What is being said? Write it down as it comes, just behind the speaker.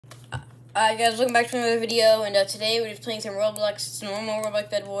Alright guys, welcome back to another video, and today we're just playing some Roblox, some normal Roblox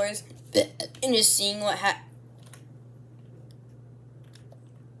Bed Wars, and just seeing what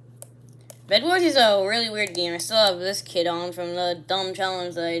Bed Wars is a really weird game. I still have this kid on from the dumb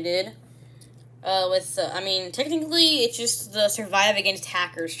challenge that I did. Technically, it's just the Survive Against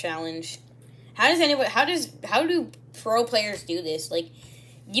Hackers challenge. How do pro players do this?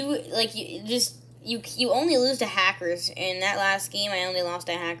 You only lose to hackers. In that last game, I only lost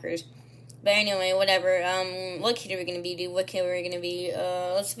to hackers. But anyway, whatever. What kid are we gonna be, dude? What kid are we gonna be?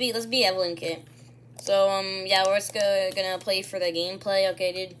 Let's be Evelyn kid. So, yeah, we're just gonna play for the gameplay,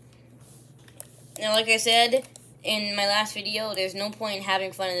 okay, dude? Now, like I said in my last video, there's no point in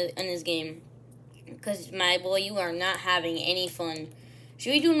having fun in this game. Because, my boy, you are not having any fun.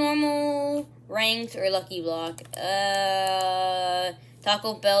 Should we do normal, ranked, or lucky block?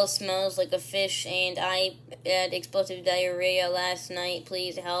 Taco Bell smells like a fish, and I had explosive diarrhea last night.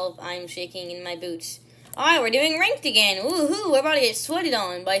 Please help. I'm shaking in my boots. Alright, we're doing ranked again. Woohoo! We're about to get sweated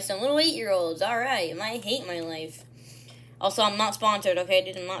on by some little 8-year-olds. Alright, I hate my life. Also, I'm not sponsored, okay,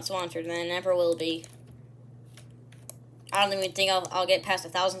 dude? I'm not sponsored, and I never will be. I don't even think I'll get past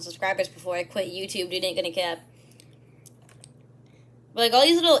 1,000 subscribers before I quit YouTube, dude. Ain't gonna cap. But, all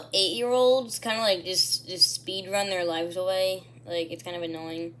these little 8-year-olds kind of, just speed run their lives away. It's kind of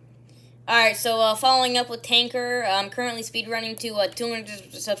annoying. Alright, so, following up with Tanker, I'm currently speedrunning to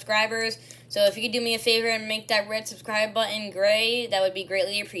 200 subscribers. So, if you could do me a favor and make that red subscribe button gray, that would be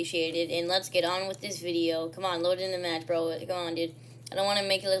greatly appreciated. And let's get on with this video. Come on, load in the match, bro. Come on, dude. I don't want to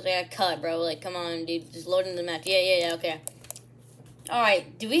make it look like a cut, bro. Come on, dude. Just load in the match. Yeah, okay.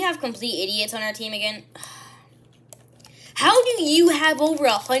 Alright, do we have complete idiots on our team again? How do you have over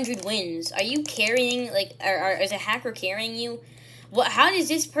 100 wins? Are you carrying, is a hacker carrying you? How does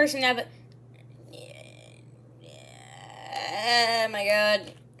this person have oh my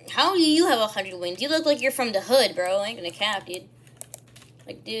god. How do you have 100 wins? You look like you're from the hood, bro. I ain't gonna cap, dude.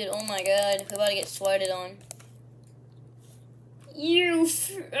 Dude, oh my god. We're about to get sweated on. You,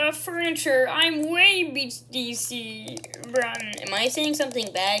 furniture, I'm way DC, run. Am I saying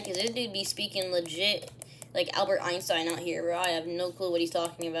something bad? Because this dude be speaking legit like Albert Einstein out here, bro. I have no clue what he's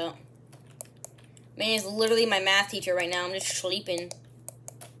talking about. Man, he's literally my math teacher right now. I'm just sleeping.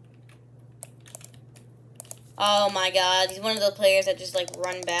 Oh my god, he's one of the players that just,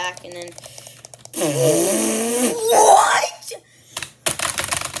 run back and then... What?!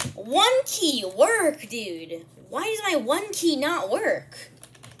 One key work, dude. Why does my one key not work?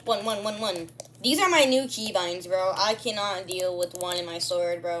 One. These are my new keybinds, bro. I cannot deal with one in my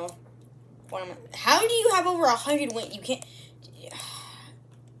sword, bro. How do you have over 100 wins? You can't...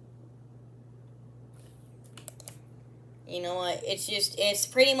 You know what? It's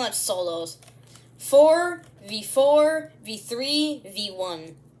pretty much solos. 4 v4 v3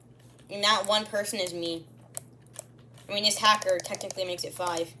 v1. And that one person is me. I mean, this hacker technically makes it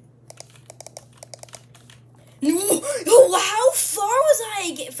 5. No, how far was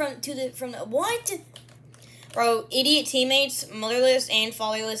I from the what? Bro, idiot teammates, motherless and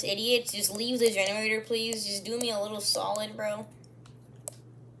fatherless idiots, just leave the generator, please. Just do me a little solid, bro.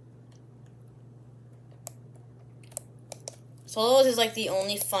 Solos is the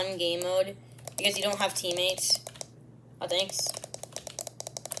only fun game mode because you don't have teammates. Oh, thanks.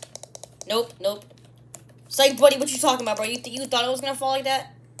 Nope. Psych, buddy, what you talking about, bro? You thought it was gonna fall like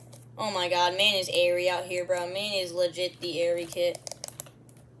that? Oh my god, man is airy out here, bro. Man is legit the airy kit.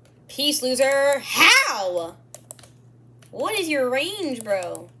 Peace, loser. How? What is your range,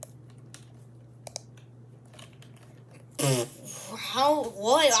 bro? How?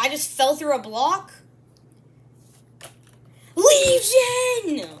 What? I just fell through a block? Leave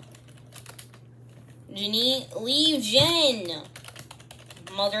Jen! Jenny, leave Jen.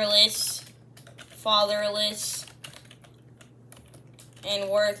 Motherless, fatherless, and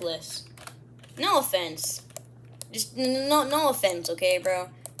worthless. No offense. Just no offense, okay, bro?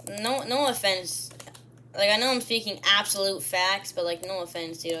 No offense. I know I'm speaking absolute facts, but no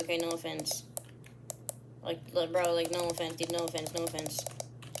offense, dude, okay? No offense. Bro, no offense, dude, no offense.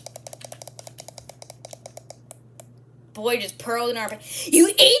 Boy just pearled in our... You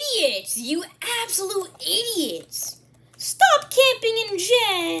idiots! You absolute idiots! Stop camping in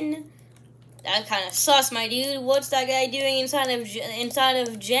Gen! That kind of sus, my dude. What's that guy doing inside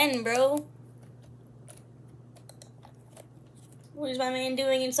of Gen, bro? What is my man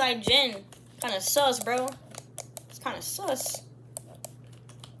doing inside Gen? Kind of sus, bro. It's kind of sus.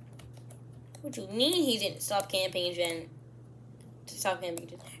 What do you mean he didn't stop camping in Gen? Stop camping in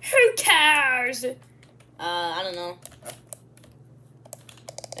Gen. Who cares? I don't know.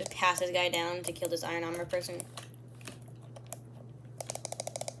 Let's pass this guy down to kill this iron armor person.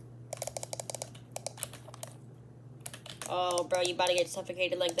 Oh, bro, you about to get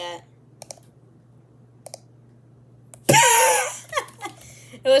suffocated like that.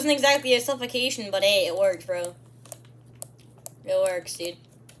 It wasn't exactly a suffocation, but hey, it worked, bro. It works, dude.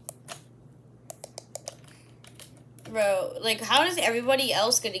 Bro, like, how does everybody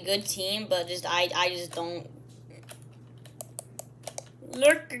else get a good team, but just I just don't?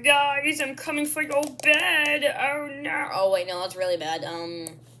 Look, guys, I'm coming for your bed. Oh no. Oh wait, no, that's really bad.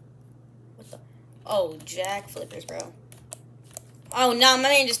 What the? Oh, jack flippers, bro. Oh no, my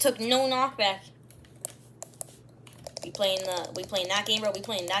man just took no knockback. We playing that game, bro. We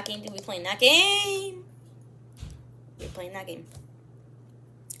playing that game, dude. We playing that game. We playing that game.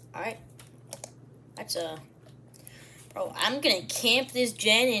 All right. That's bro. I'm gonna camp this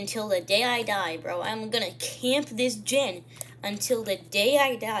gen until the day I die, bro. I'm gonna camp this gen until the day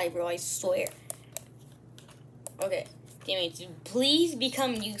I die, bro. I swear. Okay, teammates, please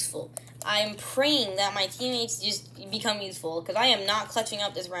become useful. I'm praying that my teammates just become useful, because I am not clutching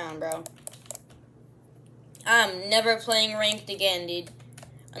up this round, bro. I'm never playing ranked again, dude.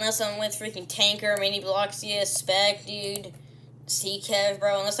 Unless I'm with freaking Tanker, Mini Bloxia, Spec, dude. CKev,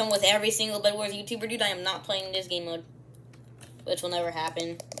 bro. Unless I'm with every single bedwars YouTuber, dude, I am not playing this game mode. Which will never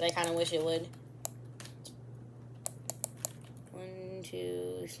happen, but I kind of wish it would. 1,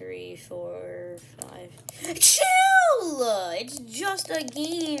 2, 3, 4, 5. Chill! It's just a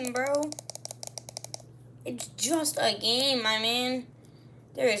game, bro. It's just a game, my man.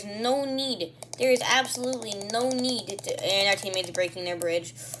 There is no need. There is absolutely no need to... And our teammates breaking their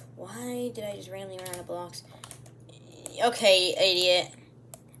bridge. Why did I just randomly run out of blocks? Okay, idiot.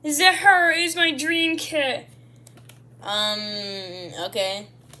 Zahara is my dream kit. Okay.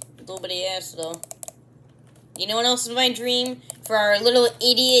 A little bitty ass, though. You know what else is my dream? For our little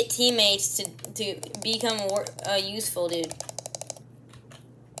idiot teammates to become useful, dude.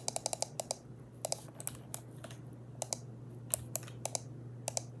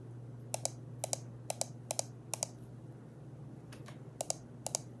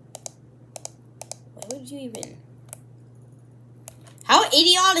 Why would you even... How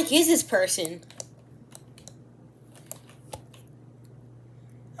idiotic is this person?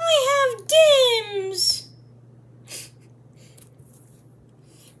 I have dims!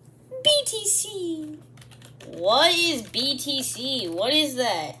 BTC. What is BTC? What is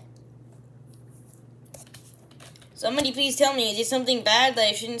that? Somebody please tell me, is it something bad that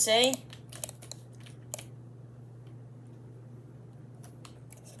I shouldn't say?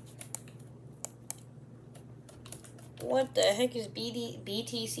 What the heck is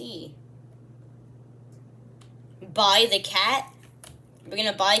BTC? Buy the cat? We're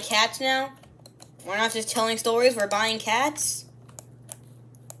gonna buy cats now? We're not just telling stories, we're buying cats?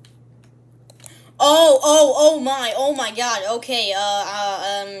 Oh my god, okay,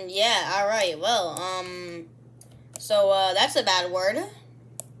 yeah, alright, well, so, that's a bad word.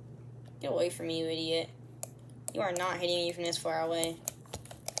 Get away from me, you idiot. You are not hitting me from this far away.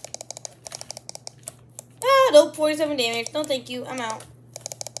 Ah, nope, 47 damage, no thank you, I'm out.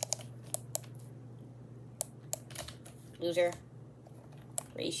 Loser.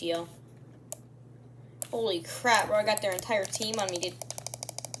 Ratio. Holy crap, bro, I got their entire team on me, dude.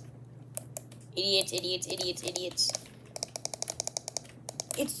 Idiots, idiots, idiots, idiots.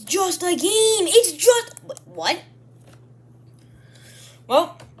 It's just a game! It's just... What?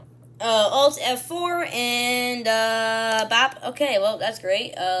 Well, Alt F4 and, BAP. Okay, well, that's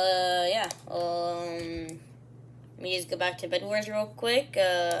great. Yeah. Let me just go back to bedwars real quick.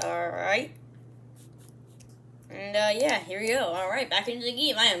 Alright. And, yeah, here we go. Alright, back into the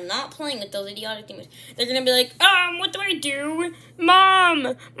game. I am not playing with those idiotic teammates. They're gonna be like, what do I do?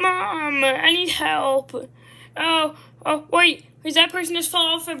 Mom, I need help. Oh, wait, is that person just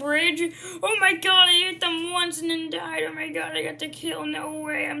fall off a bridge? Oh my god, I hit them once and then died. Oh my god, I got the kill. No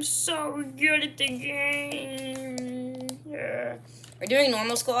way, I'm so good at the game. Yeah. We're doing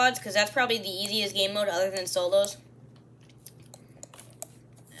normal squads, because that's probably the easiest game mode other than solos.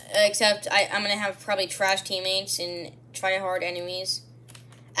 Except I'm going to have probably trash teammates and try-hard enemies.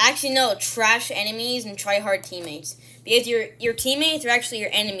 Actually, no, trash enemies and try-hard teammates. Because your teammates are actually your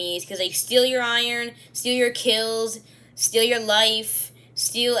enemies, because they steal your iron, steal your kills, steal your life,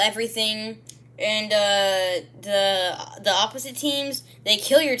 steal everything. And the opposite teams, they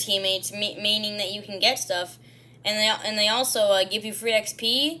kill your teammates, meaning that you can get stuff. And they also give you free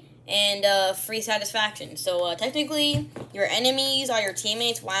XP and free satisfaction. So technically, your enemies are your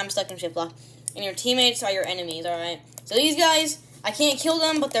teammates. Why I'm stuck in shift lock. And your teammates are your enemies, alright? So these guys, I can't kill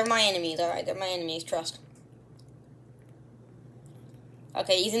them, but they're my enemies, alright? They're my enemies, trust.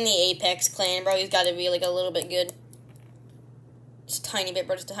 Okay, he's in the Apex clan, bro. He's got to be, like, a little bit good. Just a tiny bit,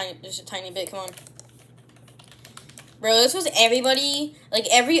 bro. Just a tiny bit, come on. Bro, this was everybody, like,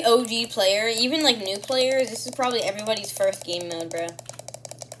 every OG player, even, like, new players, this is probably everybody's first game mode, bro.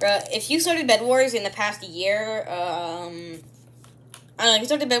 Bro, if you started Bed Wars in the past year, I don't know, if you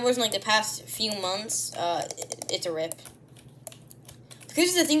started Bed Wars in, like, the past few months, it's a rip.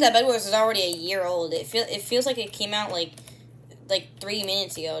 Because the thing that Bed Wars is already a year old. It feels like it came out, like 3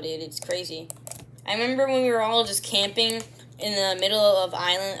 minutes ago, dude. It's crazy. I remember when we were all just camping in the middle of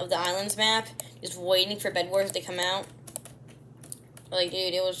the islands map, just waiting for Bed Wars to come out. Like,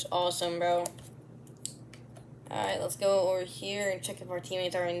 dude, it was awesome, bro. Alright, let's go over here and check if our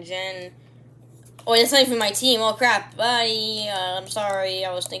teammates are in Gen. Oh, that's not even my team. Oh, crap. Buddy, I'm sorry.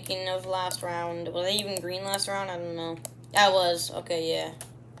 I was thinking of last round. Was I even green last round? I don't know. I was. Okay, yeah.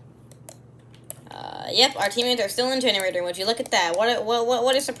 Yep, our teammates are still in Generator. Would you look at that? What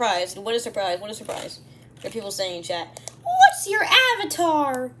a surprise. What a surprise. What a surprise. What are people saying in chat? What's your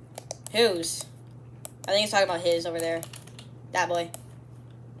avatar? Whose? I think he's talking about his over there. That boy.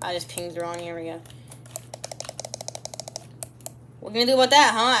 I just pinged wrong. Here we go. What are you gonna do about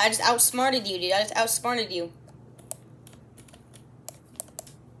that, huh? I just outsmarted you, dude. I just outsmarted you.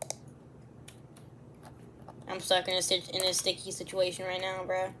 I'm stuck in a sticky situation right now,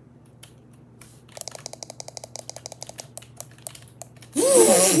 bro.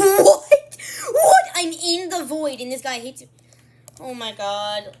 What? What? I'm in the void and this guy hits it. Oh my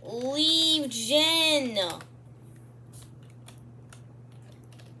god. Leave Jen.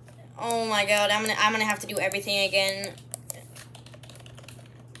 Oh my god. I'm gonna have to do everything again.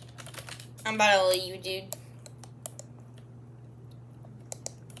 I'm about to leave, dude.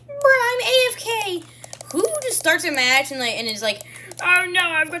 Bruh, I'm AFK. Who just starts a match and is like, oh no,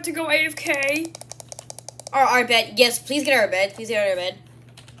 I've got to go AFK. Our bed. Yes, please get our bed. Please get our bed.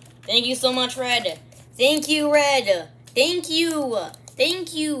 Thank you so much, Red. Thank you, Red. Thank you.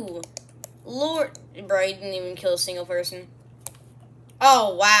 Thank you. Lord. Bro, he didn't even kill a single person.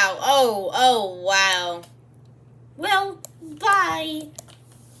 Oh, wow. Oh, wow. Well, bye.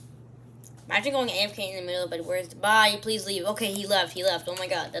 Imagine going AFK in the middle, but where's the bye? Please leave. Okay, he left. He left. Oh my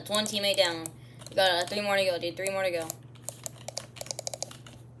god. That's one teammate down. We got 3 more to go, dude. 3 more to go.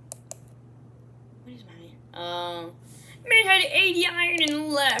 What is mine? Man had 80 iron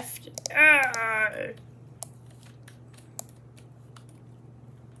and left.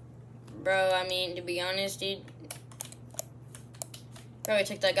 Bro, I mean, to be honest, dude. Probably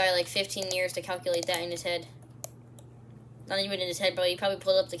took that guy like 15 years to calculate that in his head. Not even in his head, bro. He probably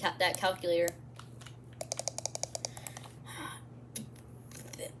pulled up that calculator.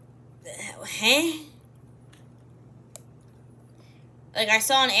 Huh? Like, I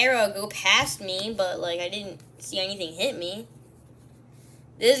saw an arrow go past me, but, like, I didn't see anything hit me.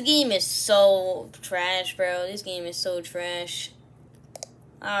 This game is so trash, bro. This game is so trash.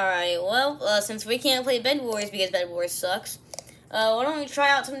 Alright, well, since we can't play Bed Wars because Bed Wars sucks, why don't we try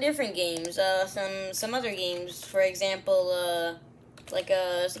out some different games? Some other games. For example,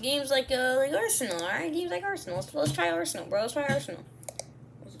 games like Arsenal, alright? Games like Arsenal. Let's try Arsenal, bro. Let's try Arsenal.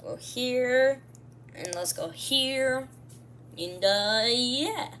 Let's go here, and let's go here. And,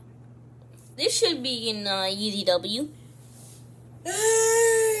 yeah. This should be an easy W.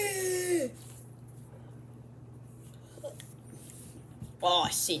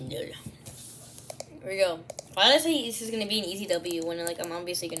 Arsenal. Here we go. Why did I say this is gonna be an easy W when, like, I'm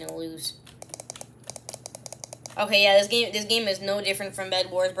obviously gonna lose? Okay, yeah, this game is no different from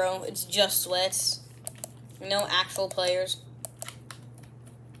Bed Wars, bro. It's just sweats. No actual players.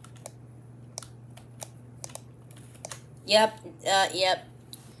 Yep, yep.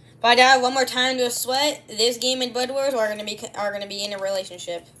 If I die one more time to a sweat, this game and Bed Wars are gonna be in a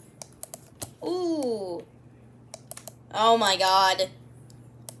relationship. Ooh. Oh my god.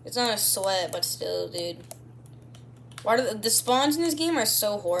 It's not a sweat, but still, dude. Why do the spawns in this game are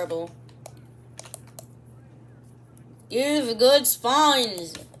so horrible? Give good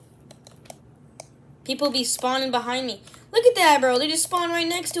spawns. People be spawning behind me. Look at that, bro. They just spawn right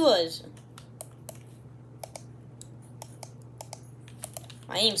next to us.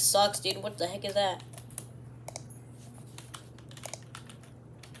 My aim sucks, dude. What the heck is that?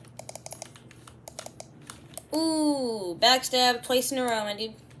 Ooh, backstab twice in a row, my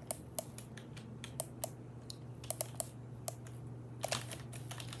dude.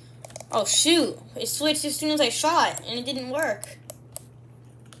 Oh, shoot. It switched as soon as I shot, and it didn't work.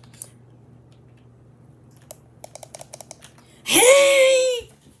 Hey!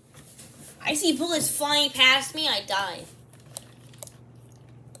 I see bullets flying past me, I die.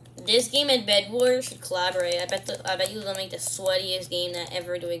 This game and Bed Wars should collaborate. I bet you they'll make the sweatiest game that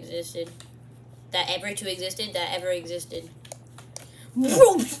ever existed. That ever existed.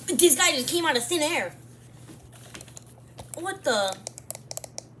 Bro, this guy just came out of thin air. What the?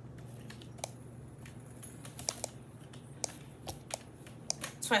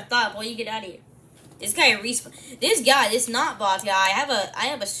 That's what I thought. Boy, you get out of here. This guy this not bot guy. I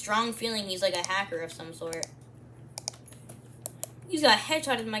have a strong feeling he's like a hacker of some sort. He's got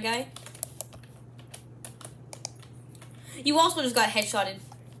headshotted, my guy. You also just got headshotted.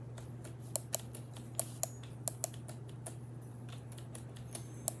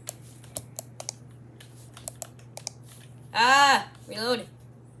 Ah, reload.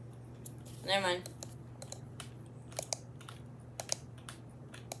 Never mind.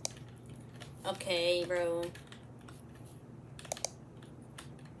 Okay, bro.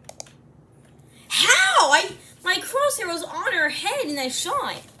 How? My crosshair was on her head and I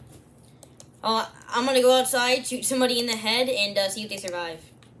shot. Oh, I'm gonna go outside, shoot somebody in the head, and see if they survive.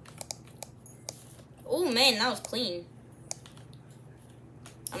 Oh man, that was clean.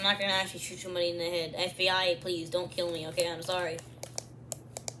 I'm not gonna actually shoot somebody in the head. FBI, please don't kill me. Okay, I'm sorry.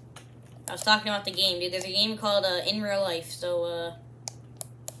 I was talking about the game, dude. There's a game called In Real Life, so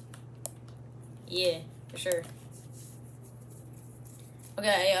yeah, for sure.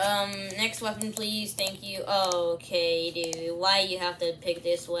 Okay, next weapon, please. Thank you. Okay, dude. Why you have to pick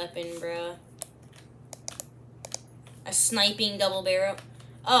this weapon, bro? A sniping double barrel.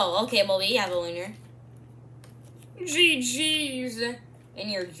 Oh, okay, well, we have a winner. GG's. In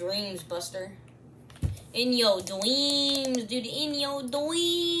your dreams, Buster. In your dreams, dude. In your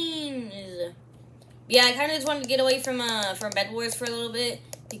dreams. Yeah, I kind of just wanted to get away from bedwars for a little bit.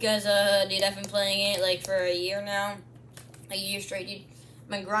 Because, dude, I've been playing it, like, for a year now. A year straight, dude. I've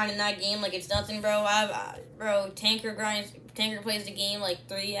been grinding that game like it's nothing, bro. Tanker plays the game, like,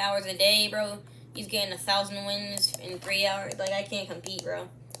 3 hours a day, bro. He's getting 1,000 wins in 3 hours. Like, I can't compete, bro.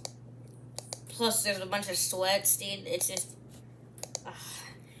 Plus, there's a bunch of sweats, dude. It's just...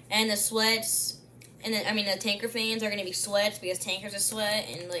 and the sweats... And then, I mean, the tanker fans are going to be sweats because tanker's a sweat.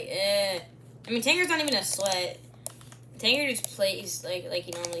 And, like, I mean, tanker's not even a sweat. Tanker just plays like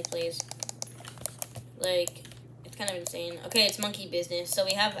he normally plays. Like, it's kind of insane. Okay, it's monkey business. So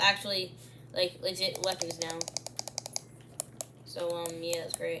we have actually, like, legit weapons now. So, yeah,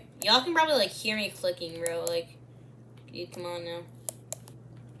 that's great. Y'all can probably, like, hear me clicking, bro. Like, dude, come on now.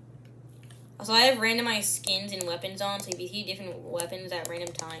 Also, I have randomized skins and weapons on, so if you see different weapons at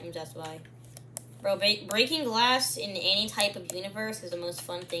random times, that's why. Bro, breaking glass in any type of universe is the most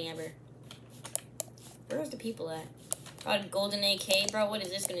fun thing ever. Where's the people at? God, golden AK, bro. What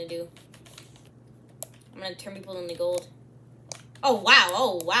is this gonna do? I'm gonna turn people into gold. Oh wow!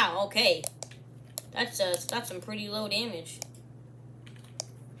 Oh wow! Okay, that's some pretty low damage.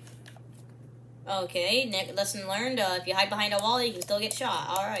 Okay, lesson learned. If you hide behind a wall, you can still get shot.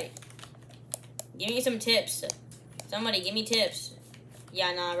 All right. Give me some tips. Somebody, give me tips.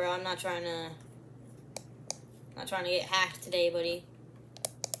 Yeah, nah, bro. I'm not trying to get hacked today, buddy.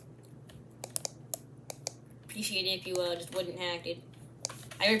 Appreciate it if you just wouldn't hack it.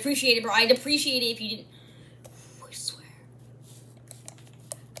 I'd appreciate it, bro. I'd appreciate it if you didn't. Ooh, I swear.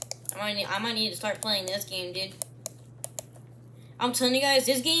 I might need to start playing this game, dude. I'm telling you guys,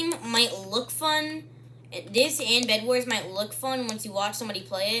 this game might look fun. This and Bedwars might look fun once you watch somebody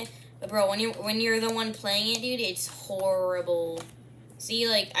play it. But bro, when you're the one playing it, dude, it's horrible. See,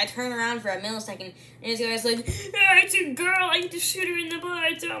 like, I turn around for a millisecond, and this guy's like, oh, it's a girl, I get to shoot her in the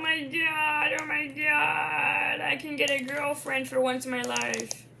butt, oh my god, I can get a girlfriend for once in my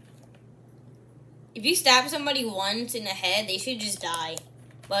life. If you stab somebody once in the head, they should just die.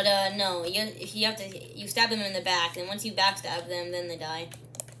 But, no, you stab them in the back, and once you backstab them, then they die.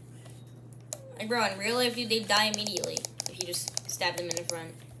 Like, bro, in real life, dude, they die immediately if you just stab them in the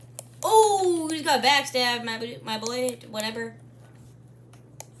front. Oh, you just got backstabbed, my boy, whatever.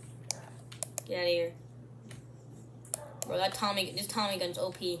 Get out of here. Bro, this Tommy gun's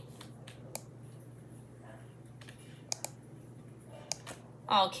OP.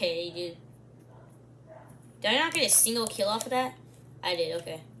 Okay, dude. Did I not get a single kill off of that? I did,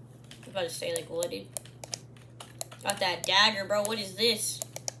 okay. I was about to say, like, what, dude? Got that dagger, bro. What is this?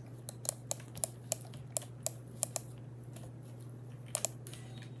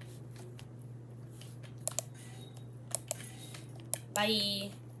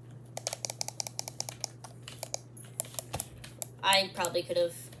 Bye. I probably could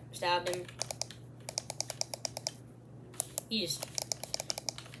have stabbed him. He just...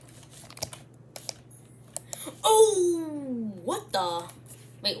 Oh! What the?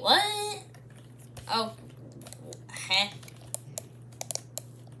 Wait, what? Oh. Huh?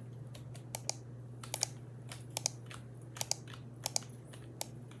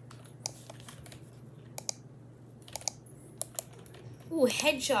 Ooh,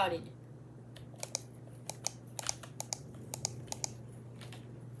 headshotted.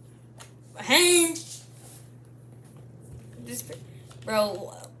 Huh? Just,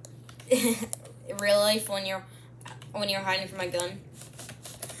 bro, in real life when you're hiding from a gun.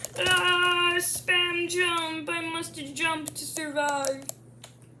 Ah, spam jump. I must jump to survive.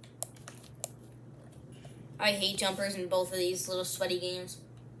 I hate jumpers in both of these little sweaty games.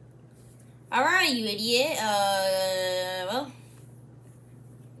 Alright, you idiot. Well,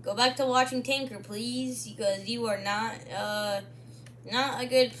 go back to watching Tanker, please, because you are not a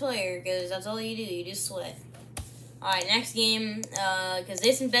good player, because that's all you do. You just sweat. Alright, next game, because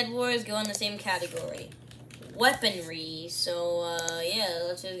this and bedwars go in the same category. Weaponry. So, yeah,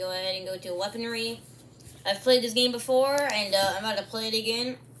 let's just go ahead and go to weaponry. I've played this game before, and I'm about to play it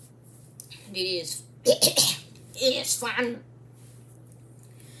again. Dude, it is fun.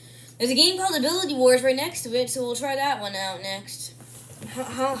 There's a game called Ability Wars right next to it, so we'll try that one out next.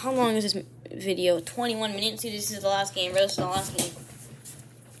 How long is this video? 21 minutes? See, this is the last game, bro. This is the last game.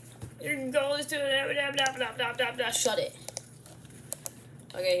 It goes to shut it.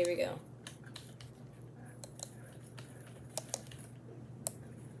 Okay, here we go.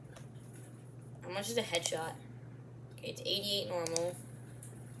 How much is a headshot? Okay, it's 88 normal.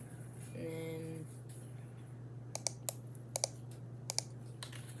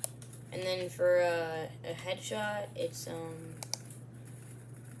 And then for a headshot, it's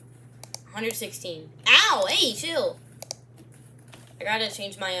 116. Ow! Hey, chill. I gotta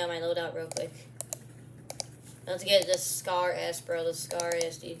change my my loadout real quick. Let's get the Scar S, bro. The Scar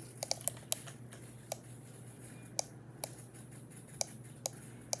S, dude.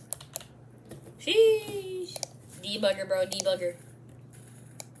 Sheesh. Debugger, bro. Debugger.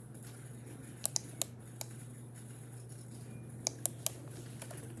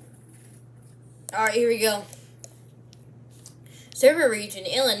 Alright, here we go. Server region,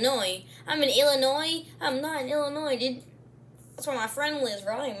 Illinois. I'm in Illinois. I'm not in Illinois, dude. That's where my friend lives,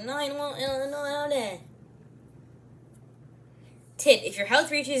 bro. I'm not in Illinois out there. Tip, if your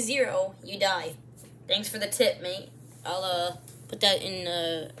health reaches 0, you die. Thanks for the tip, mate. I'll, put that,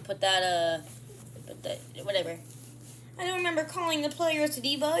 whatever. I don't remember calling the players to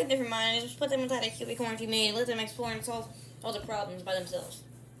debug. Never mind, I just put them inside a cubic quarantine made. Let them explore and solve all the problems by themselves.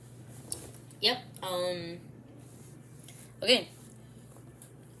 Yep, okay.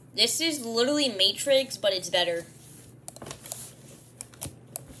 This is literally Matrix, but it's better.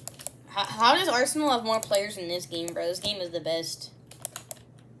 How does Arsenal have more players in this game, bro? This game is the best.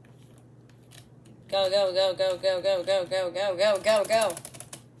 Go, go, go, go, go, go, go, go, go, go, go, go.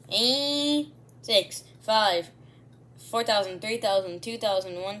 6, 5, 4,000, 3,000,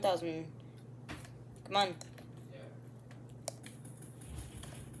 2,000, 1,000. Come on.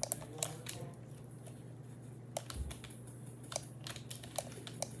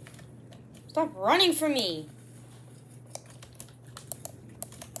 Stop running from me.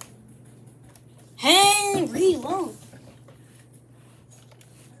 Hey, reload.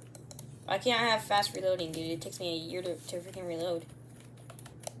 Why can't I have fast reloading, dude? It takes me a year to freaking reload.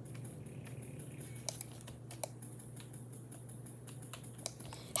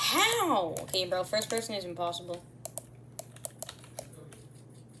 How? Okay, bro, first person is impossible.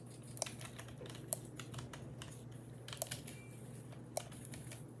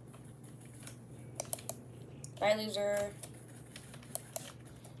 Bye, loser.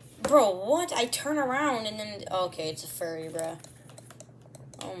 Bro, what? I turn around and then... Okay, it's a furry, bro.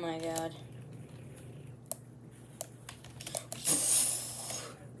 Oh my god.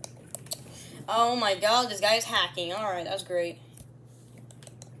 Oh my god, this guy's hacking. Alright, that's great.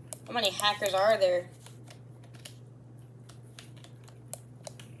 How many hackers are there?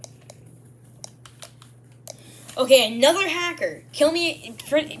 Okay, another hacker. Kill me.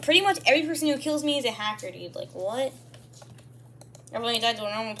 Pretty much every person who kills me is a hacker, dude. Like, what? I've only died to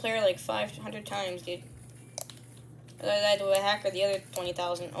a normal player like 500 times, dude. I died to a hacker the other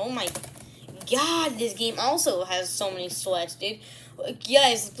 20,000. Oh my god, this game also has so many sweats, dude.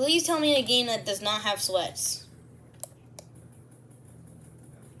 Guys, please tell me a game that does not have sweats.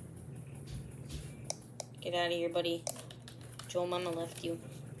 Get out of here, buddy. Joel Mama left you.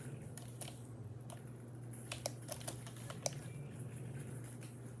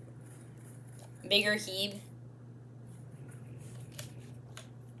 Bigger Heeb.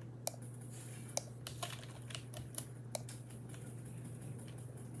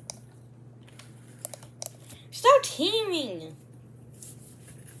 Stop teaming!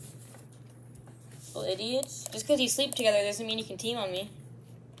 Little idiots. Just because you sleep together doesn't mean you can team on me.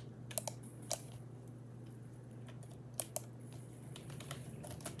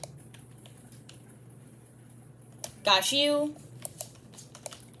 Got you.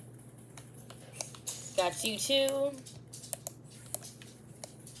 Got you too.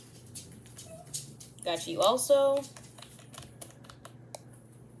 Got you also.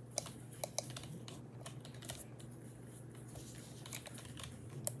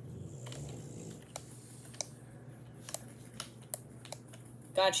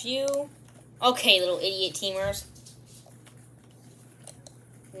 Got you. Okay, little idiot teamers.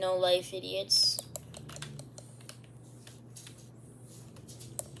 No life idiots.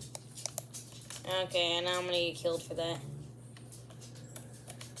 Okay, and now I'm gonna get killed for that.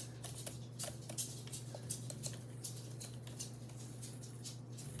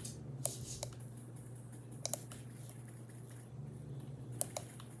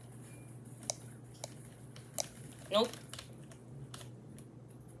 Nope.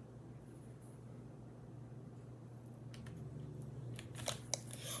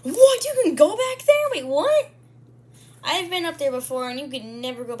 What? You can go back there? Wait, what? I've been up there before, and you could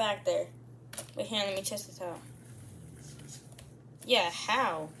never go back there. Wait, hang on, let me test this out. Yeah,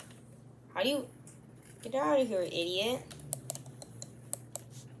 how? How do you... Get out of here, idiot.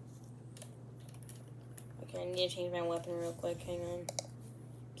 Okay, I need to change my weapon real quick. Hang on.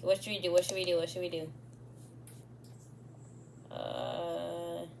 Okay, what should we do? What should we do? What should we do?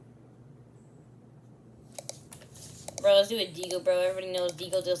 Bro, let's do a Deagle, bro. Everybody knows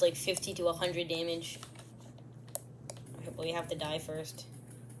Deagle does like 50 to 100 damage. But we have to die first.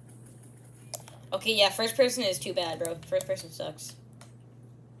 Okay, yeah, first person is too bad, bro. First person sucks.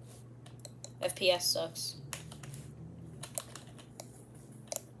 FPS sucks.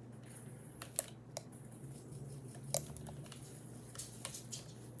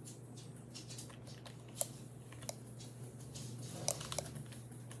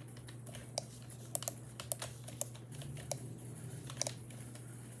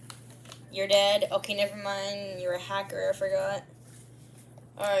 You're dead. Okay, never mind. You're a hacker. I forgot.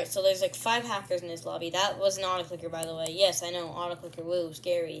 Alright, so there's like 5 hackers in this lobby. That was an auto-clicker, by the way. Yes, I know. Auto-clicker. Woo,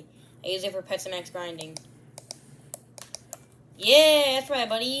 scary. I use it for Pets and Max grinding. Yeah, that's right,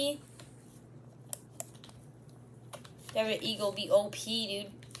 buddy. That eagle be OP, dude.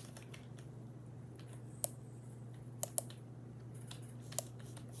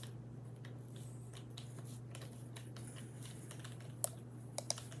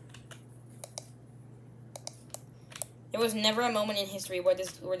 There was never a moment in history where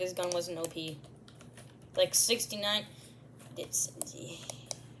this gun wasn't OP. Like 69.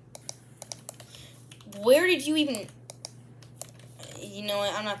 Where did you even? You know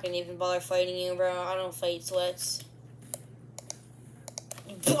what? I'm not gonna even bother fighting you, bro. I don't fight sweats.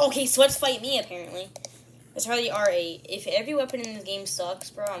 Okay, sweats fight me apparently. Let's try the R8. If every weapon in this game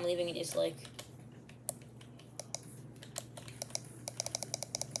sucks, bro, I'm leaving a dislike.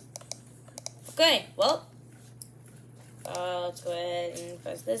 Okay, well. Let's go ahead and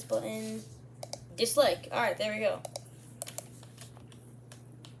press this button. Dislike. Alright, there we go.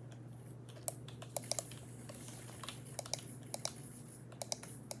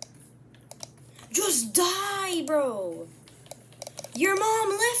 Just die, bro! Your mom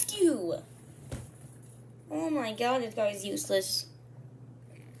left you! Oh my god, this guy's useless.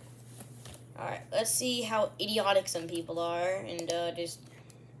 Alright, let's see how idiotic some people are, and just...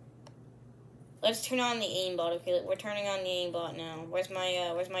 Let's turn on the aimbot. Okay, we're turning on the aimbot now. Where's my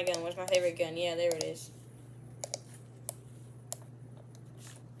gun? Where's my favorite gun? Yeah, there it is.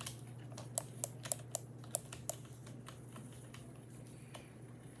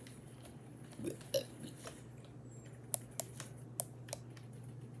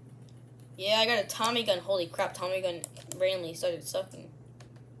 Yeah, I got a Tommy gun. Holy crap, Tommy gun randomly started sucking.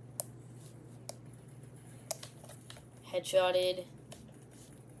 Headshotted.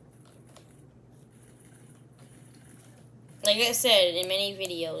 Like I said in many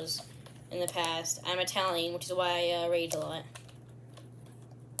videos in the past, I'm Italian, which is why I rage a lot.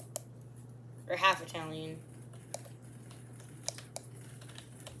 Or half Italian.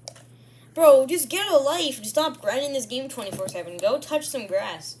 Bro, just get a life. Just stop grinding this game 24/7. Go touch some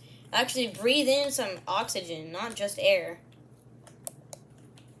grass. Actually, breathe in some oxygen, not just air.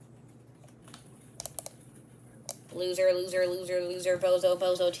 Loser, loser, loser, loser, bozo,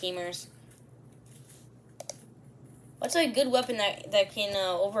 bozo teamers. What's a good weapon that can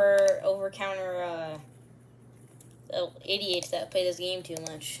over counter the idiots that play this game too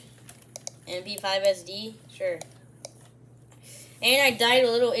much? MP5 SD, sure. And I died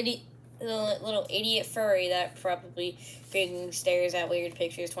a little idiot furry that probably freaking stares at weird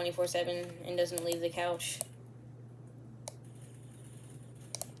pictures 24/7 and doesn't leave the couch.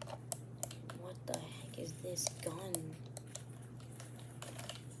 What the heck is this gun?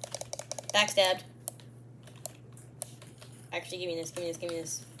 Backstabbed. Actually, give me this, give me this, give me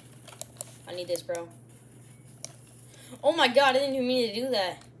this. I need this, bro. Oh my god, I didn't even mean to do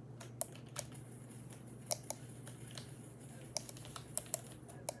that.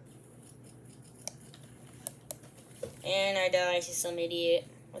 And I died to some idiot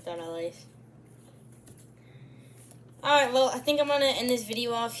without a life. Alright, well, I think I'm gonna end this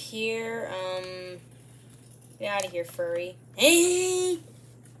video off here. Get out of here, furry. Hey!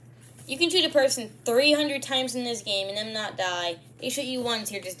 You can shoot a person 300 times in this game and them not die. They shoot you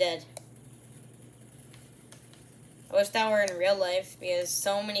once, you're just dead. I wish that were in real life, because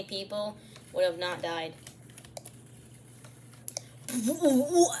so many people would have not died.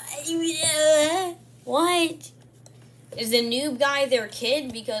 What? Is the noob guy their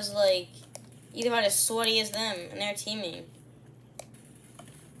kid? Because, like, he's about as sweaty as them, and they're teaming.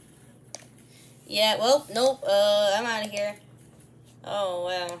 Yeah, well, nope, I'm out of here. Oh,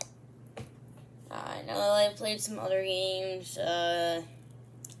 wow. I know I played some other games, well,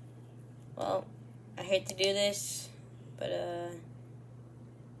 I hate to do this, but,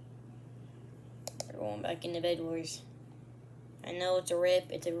 we're going back into bedwars. I know it's a rip,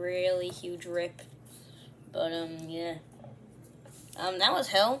 it's a really huge rip, but, yeah. That was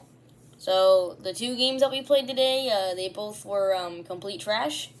hell. So, the 2 games that we played today, they both were, complete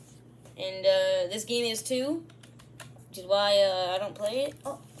trash. And, this game is too, which is why, I don't play it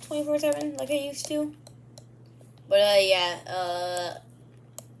 24/7 like I used to. But, yeah,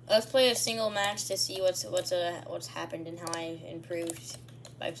 let's play a single match to see what's happened and how I improved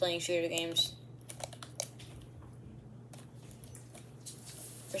by playing shooter games.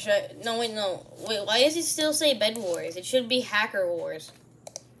 For sure. No, wait, why does it still say Bed Wars? It should be Hacker Wars.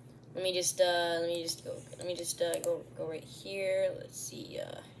 Let me just go right here. Let's see,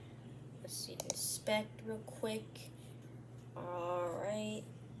 inspect real quick. Alright.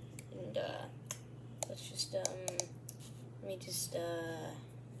 And, let's just,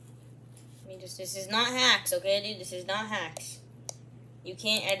 this is not hacks, okay, dude? This is not hacks. You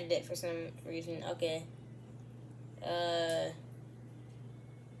can't edit it for some reason. Okay.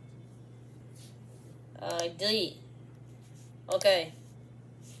 Delete. Okay.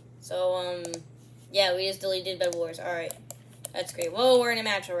 So, yeah, we just deleted Bed Wars. Alright. That's great. Whoa, we're in a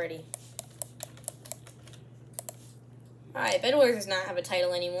match already. Alright, Bed Wars does not have a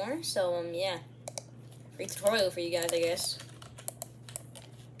title anymore, so, yeah. Free tutorial for you guys, I guess.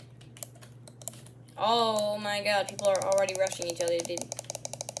 Oh my god, people are already rushing each other, dude.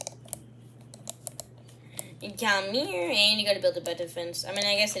 You come here, and you gotta build a bed defense. I mean,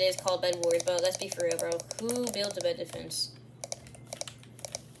 I guess it is called Bed Wars, but let's be for real, bro. Who built a bed defense?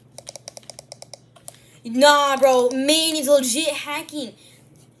 Nah, bro. Man, he's legit hacking.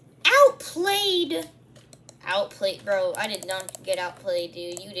 Outplayed. Outplayed, bro. I did not get outplayed,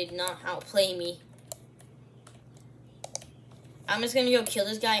 dude. You did not outplay me. I'm just gonna go kill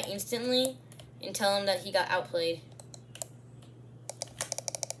this guy instantly and tell him that he got outplayed.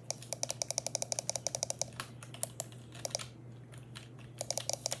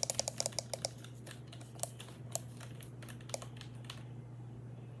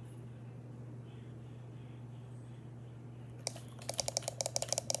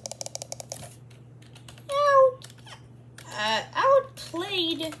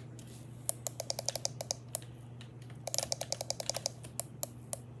 Outplayed.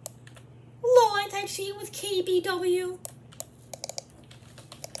 Low anti-cheat with KBW.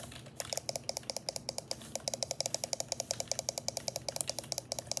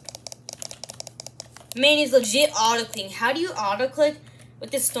 Man, he's legit auto-clicking. How do you auto-click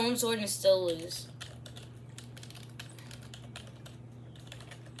with this stone sword and still lose?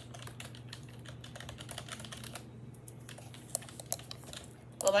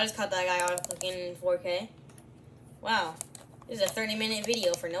 Well, I just caught that guy auto-clicking in 4K. Wow. This is a 30-minute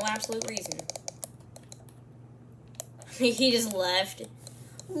video for no absolute reason. He just left.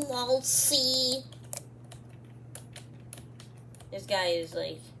 Lol, see. This guy is,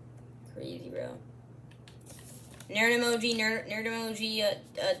 like, crazy, bro. Nerd emoji,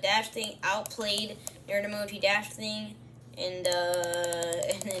 dash thing, outplayed, nerd emoji, dash thing, and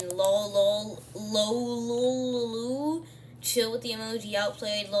then lol, chill with the emoji,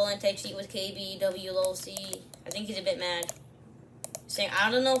 outplayed, lol, anti-cheat with KBW, lol, C. I think he's a bit mad. Saying, I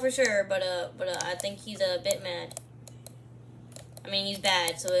don't know for sure, but I think he's a bit mad. I mean, he's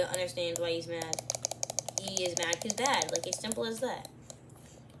bad, so it understands why he's mad. He is mad because bad, like, as simple as that.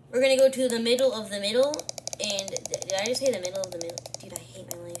 We're gonna go to the middle of the middle, and, did I just say the middle of the middle? Dude, I hate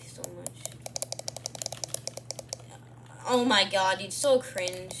my life so much. Oh my god, dude, so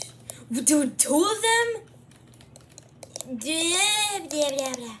cringe. Dude, 2 of them?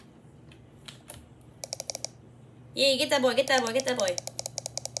 Yeah, get that boy, get that boy, get that boy.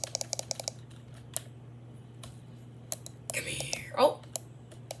 Come here. Oh.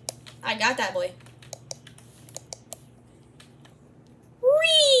 I got that boy.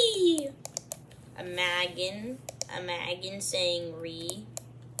 Whee! Imagine. Imagine saying re.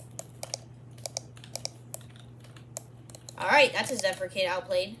 Alright, that's a Zephyr kid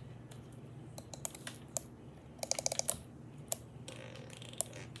outplayed.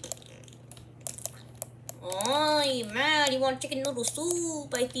 Oh, you mad? You want chicken noodle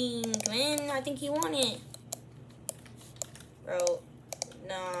soup, I think, man. I think you want it. Bro,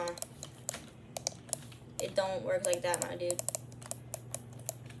 nah. It don't work like that, my dude.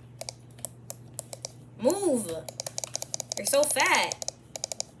 Move! You're so fat.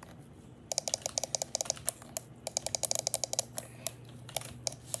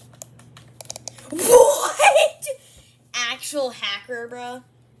 What? Actual hacker, bro.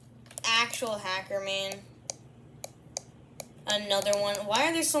 Actual hacker, man. Another one. Why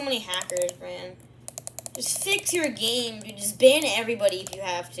are there so many hackers, man? Just fix your game, dude. Just ban everybody if you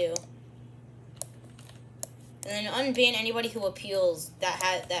have to. And then unban anybody who appeals that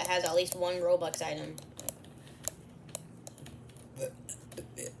has at least one Robux item.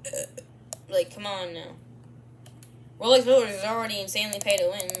 Like, come on now. Roblox Bedwars is already insanely pay to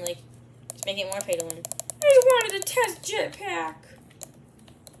win. Like, just make it more pay to win. I just wanted to test jetpack.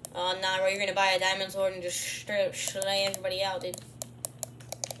 Oh, nah, bro. You're gonna buy a diamond sword and just straight up slay everybody out, dude.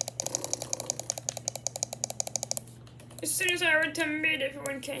 As soon as I went to mid,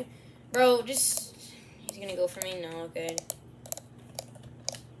 everyone came. Bro, just... He's gonna go for me? No, okay.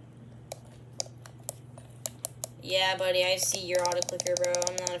 Yeah, buddy, I see your auto-clicker, bro.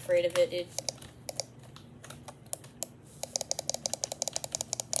 I'm not afraid of it, dude.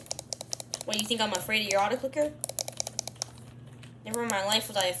 What, do you think I'm afraid of your auto-clicker? Never in my life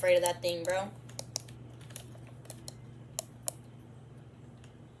was I afraid of that thing, bro.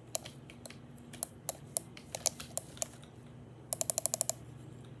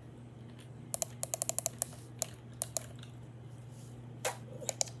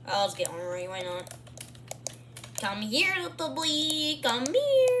 I'll just get armory, why not? Come here, little boy, come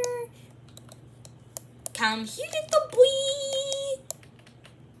here. Come here, little boy.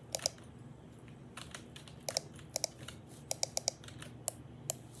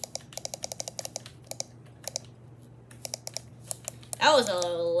 That was the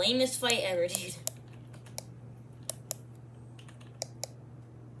lamest fight ever, dude.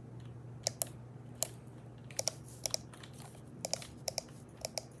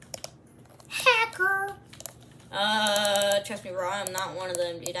 Hacker! Trust me, bro, I am not one of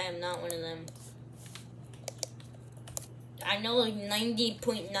them, dude. I am not one of them. I know like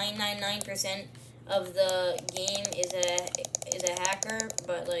 90.999% of the game is a hacker,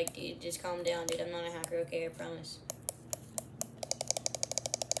 but like, dude, just calm down, dude. I'm not a hacker, okay? I promise.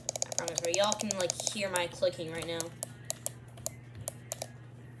 I promise, bro. Y'all can like hear my clicking right now.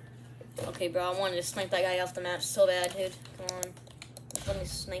 Okay, bro. I wanted to snipe that guy off the map so bad, dude. Come on. Just let me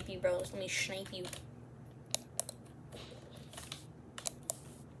snipe you, bro. Just let me snipe you.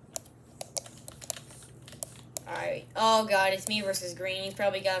 Alright. Oh, God. It's me versus Green. He's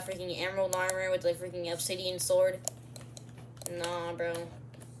probably got freaking emerald armor with, like, freaking obsidian sword. Nah, bro.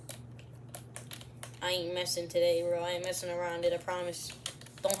 I ain't messing today, bro. I ain't messing around, dude. I promise.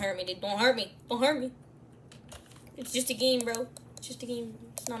 Don't hurt me, dude. Don't hurt me. Don't hurt me. It's just a game, bro. It's just a game.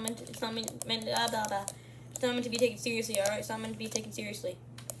 It's not meant to, it's not meant to, blah, blah, blah. It's not meant to be taken seriously, alright? It's not meant to be taken seriously.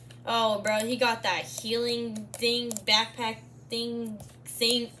 Oh, bro. He got that healing thing, backpack thing.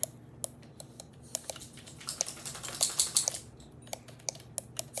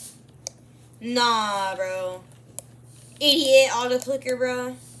 Nah, bro. Idiot auto-clicker,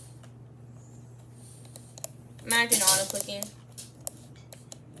 bro. Imagine auto-clicking.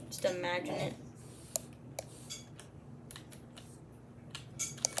 Just imagine it.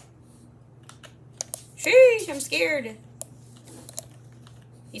 Sheesh, I'm scared.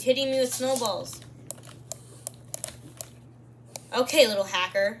 He's hitting me with snowballs. Okay, little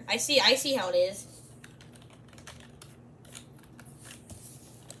hacker. I see how it is.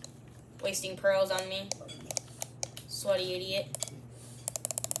 Wasting pearls on me. Sweaty idiot.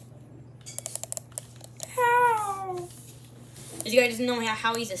 How? Did you guys know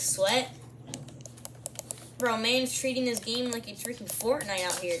how he's a sweat? Bro, man's treating this game like it's freaking Fortnite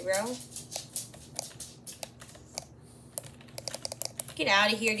out here, bro. Get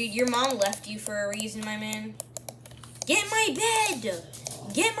out of here, dude. Your mom left you for a reason, my man. Get my bed!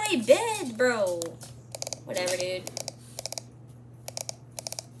 Get my bed, bro. Whatever, dude.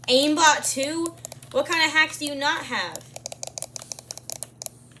 Aimbot 2? What kind of hacks do you not have?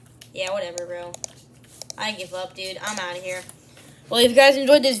 Yeah, whatever, bro. I give up, dude. I'm out of here. Well, if you guys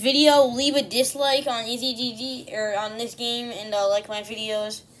enjoyed this video, leave a dislike on EasyGG, or on this game, and like my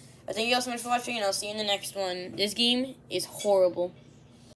videos. Thank you all so much for watching, and I'll see you in the next one. This game is horrible.